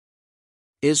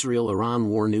Israel-Iran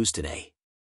War News Today.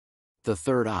 The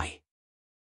Third Eye.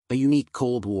 A unique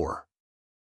Cold War.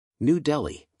 New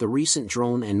Delhi, the recent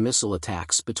drone and missile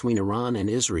attacks between Iran and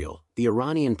Israel, the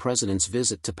Iranian president's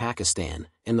visit to Pakistan,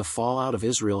 and the fallout of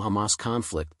Israel-Hamas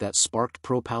conflict that sparked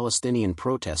pro-Palestinian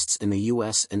protests in the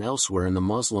US and elsewhere in the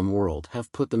Muslim world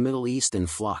have put the Middle East in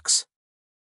flux.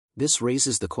 This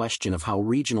raises the question of how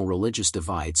regional religious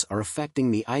divides are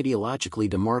affecting the ideologically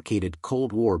demarcated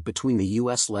Cold War between the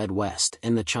US-led West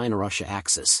and the China-Russia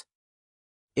axis.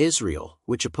 Israel,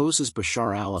 which opposes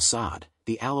Bashar al-Assad,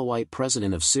 the Alawite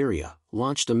president of Syria,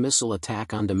 launched a missile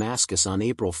attack on Damascus on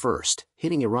April 1,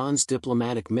 hitting Iran's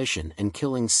diplomatic mission and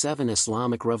killing 7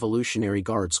 Islamic Revolutionary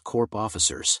Guards Corps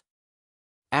officers.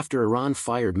 After Iran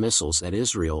fired missiles at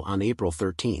Israel on April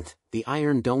 13, the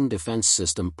Iron Dome defense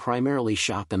system primarily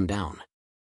shot them down.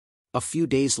 A few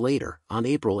days later, on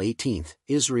April 18,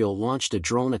 Israel launched a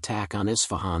drone attack on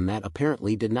Isfahan that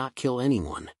apparently did not kill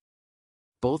anyone.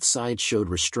 Both sides showed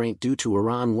restraint due to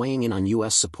Iran weighing in on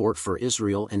U.S. support for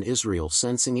Israel and Israel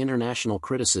sensing international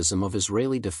criticism of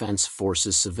Israeli Defense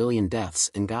Forces' civilian deaths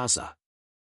in Gaza.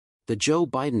 The Joe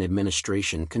Biden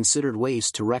administration considered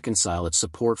ways to reconcile its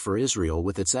support for Israel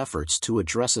with its efforts to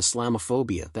address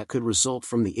Islamophobia that could result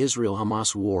from the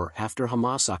Israel-Hamas war after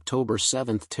Hamas' October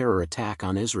 7 terror attack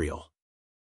on Israel.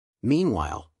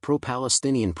 Meanwhile,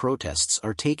 pro-Palestinian protests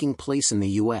are taking place in the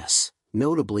U.S.,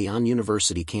 notably on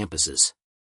university campuses.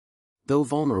 Though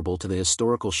vulnerable to the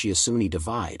historical Shia-Sunni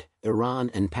divide, Iran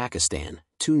and Pakistan,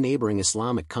 2 neighboring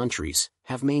Islamic countries,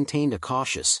 have maintained a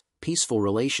cautious, peaceful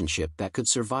relationship that could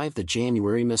survive the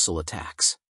January missile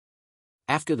attacks.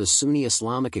 After the Sunni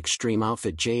Islamic extreme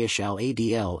outfit Jaish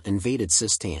al-Adl invaded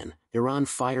Sistan, Iran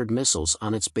fired missiles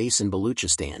on its base in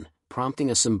Baluchistan, prompting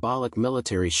a symbolic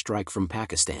military strike from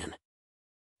Pakistan.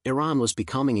 Iran was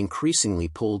becoming increasingly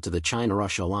pulled to the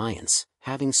China-Russia alliance,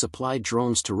 having supplied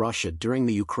drones to Russia during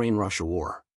the Ukraine-Russia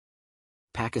war.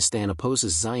 Pakistan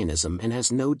opposes Zionism and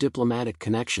has no diplomatic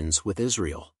connections with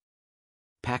Israel.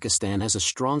 Pakistan has a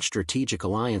strong strategic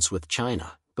alliance with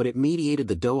China, but it mediated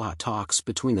the Doha talks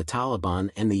between the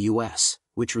Taliban and the U.S.,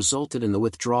 which resulted in the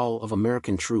withdrawal of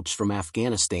American troops from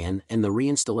Afghanistan and the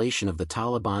reinstallation of the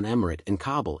Taliban Emirate in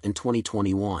Kabul in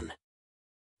 2021.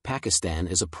 Pakistan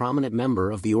is a prominent member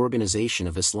of the Organization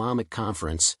of Islamic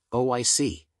Conference,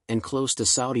 OIC, and close to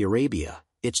Saudi Arabia,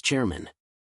 its chairman.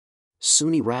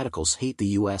 Sunni radicals hate the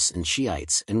U.S. and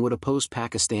Shiites and would oppose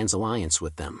Pakistan's alliance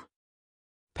with them.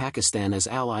 Pakistan is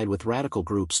allied with radical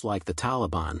groups like the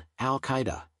Taliban,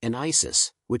 Al-Qaeda, and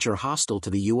ISIS, which are hostile to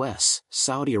the US,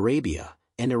 Saudi Arabia,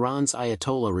 and Iran's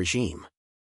Ayatollah regime.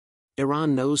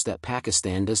 Iran knows that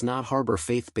Pakistan does not harbor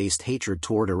faith-based hatred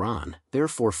toward Iran,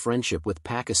 therefore friendship with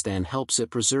Pakistan helps it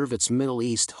preserve its Middle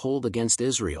East hold against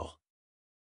Israel.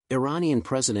 Iranian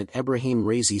President Ebrahim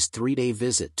Raisi's 3-day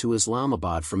visit to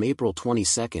Islamabad from April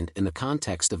 22 in the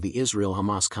context of the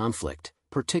Israel-Hamas conflict,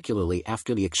 particularly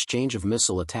after the exchange of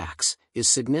missile attacks, is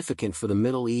significant for the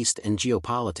Middle East and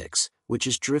geopolitics, which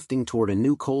is drifting toward a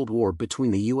new Cold War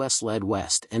between the US-led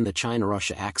West and the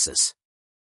China-Russia axis.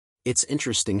 It's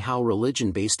interesting how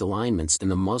religion-based alignments in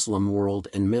the Muslim world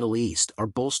and Middle East are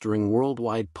bolstering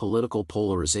worldwide political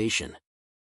polarization.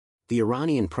 The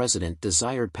Iranian president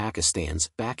desired Pakistan's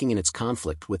backing in its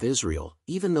conflict with Israel,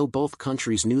 even though both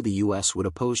countries knew the US would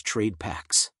oppose trade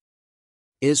pacts.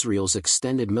 Israel's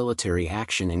extended military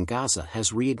action in Gaza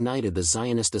has reignited the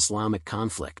Zionist Islamic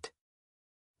conflict.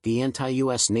 The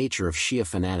anti-US nature of Shia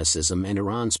fanaticism and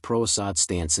Iran's pro-Assad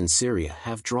stance in Syria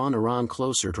have drawn Iran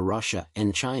closer to Russia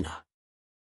and China.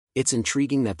 It's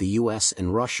intriguing that the US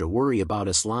and Russia worry about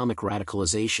Islamic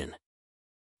radicalization.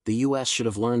 The US should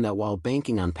have learned that while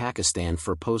banking on Pakistan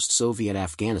for post-Soviet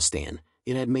Afghanistan,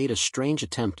 it had made a strange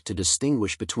attempt to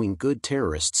distinguish between good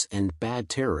terrorists and bad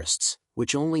terrorists,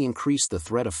 which only increased the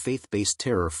threat of faith-based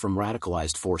terror from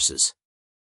radicalized forces.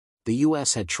 The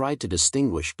U.S. had tried to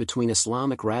distinguish between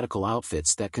Islamic radical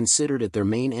outfits that considered it their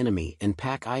main enemy and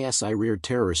Pak-ISI-reared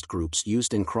terrorist groups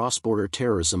used in cross-border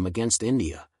terrorism against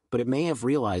India, but it may have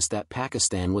realized that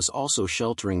Pakistan was also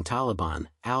sheltering Taliban,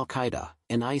 Al-Qaeda,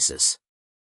 and ISIS.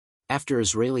 After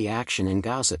Israeli action in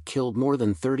Gaza killed more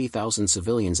than 30,000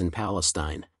 civilians in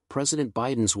Palestine, President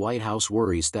Biden's White House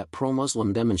worries that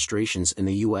pro-Muslim demonstrations in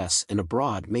the U.S. and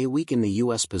abroad may weaken the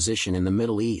U.S. position in the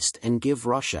Middle East and give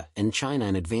Russia and China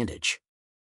an advantage.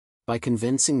 By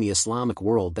convincing the Islamic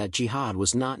world that jihad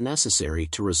was not necessary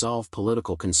to resolve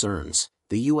political concerns,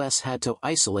 the U.S. had to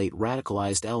isolate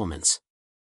radicalized elements.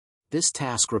 This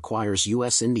task requires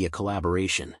U.S.-India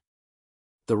collaboration.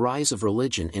 The rise of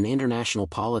religion in international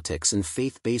politics and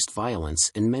faith-based violence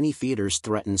in many theaters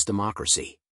threatens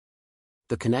democracy.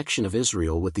 the connection of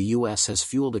Israel with the U.S. has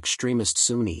fueled extremist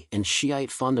Sunni and Shiite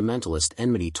fundamentalist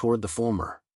enmity toward the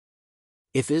former.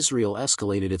 If Israel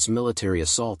escalated its military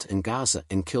assault in Gaza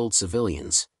and killed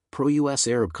civilians, pro-U.S.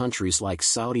 Arab countries like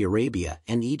Saudi Arabia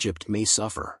and Egypt may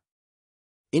suffer.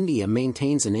 India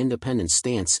maintains an independent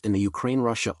stance in the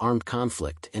Ukraine-Russia armed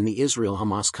conflict and the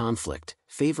Israel-Hamas conflict,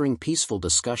 favoring peaceful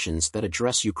discussions that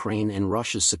address Ukraine and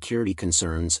Russia's security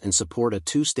concerns and support a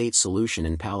two-state solution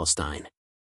in Palestine.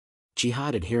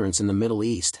 Jihad adherents in the Middle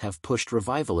East have pushed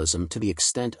revivalism to the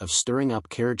extent of stirring up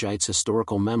Karadzics'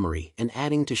 historical memory and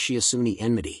adding to Shia-Sunni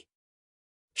enmity.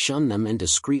 Shun them and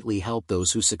discreetly help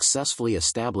those who successfully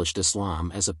established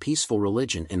Islam as a peaceful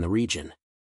religion in the region.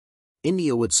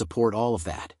 India would support all of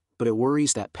that, but it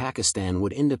worries that Pakistan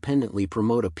would independently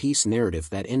promote a peace narrative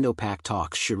that Indo-Pak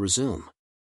talks should resume.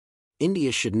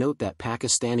 India should note that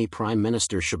Pakistani Prime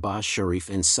Minister Shehbaz Sharif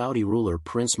and Saudi ruler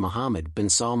Prince Mohammed bin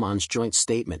Salman's joint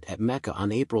statement at Mecca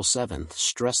on April 7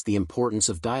 stressed the importance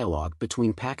of dialogue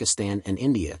between Pakistan and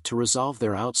India to resolve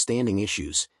their outstanding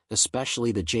issues,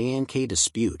 especially the J&K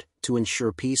dispute, to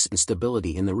ensure peace and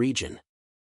stability in the region.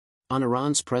 On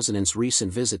Iran's president's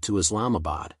recent visit to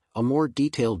Islamabad, a more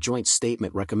detailed joint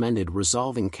statement recommended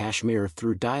resolving Kashmir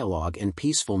through dialogue and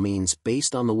peaceful means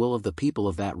based on the will of the people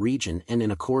of that region and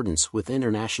in accordance with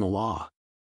international law.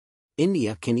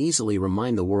 India can easily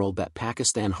remind the world that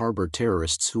Pakistan harbored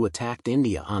terrorists who attacked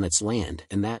India on its land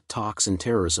and that talks and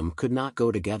terrorism could not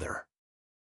go together.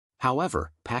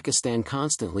 However, Pakistan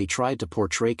constantly tried to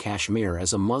portray Kashmir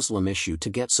as a Muslim issue to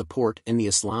get support in the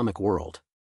Islamic world.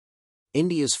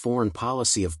 India's foreign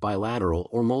policy of bilateral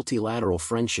or multilateral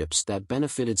friendships that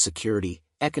benefited security,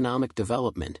 economic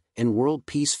development, and world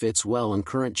peace fits well in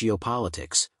current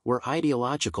geopolitics, where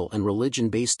ideological and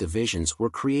religion-based divisions were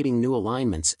creating new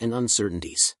alignments and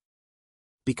uncertainties.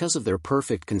 Because of their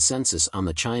perfect consensus on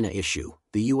the China issue,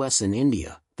 the US and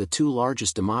India, the two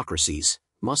largest democracies,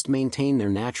 must maintain their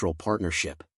natural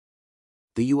partnership.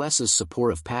 The US's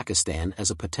support of Pakistan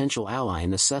as a potential ally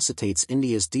necessitates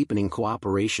India's deepening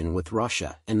cooperation with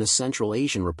Russia and the Central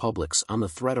Asian republics on the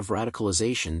threat of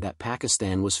radicalization that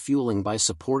Pakistan was fueling by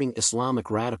supporting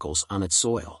Islamic radicals on its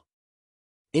soil.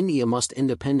 India must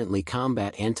independently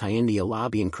combat anti-India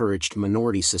lobby-encouraged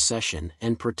minority secession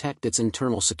and protect its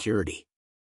internal security.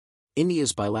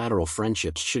 India's bilateral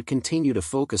friendships should continue to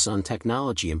focus on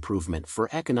technology improvement for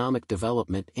economic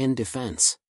development and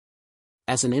defense.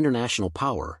 As an international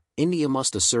power, India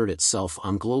must assert itself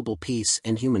on global peace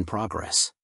and human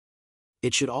progress.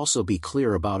 It should also be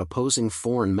clear about opposing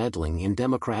foreign meddling in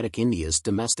democratic India's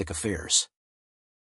domestic affairs.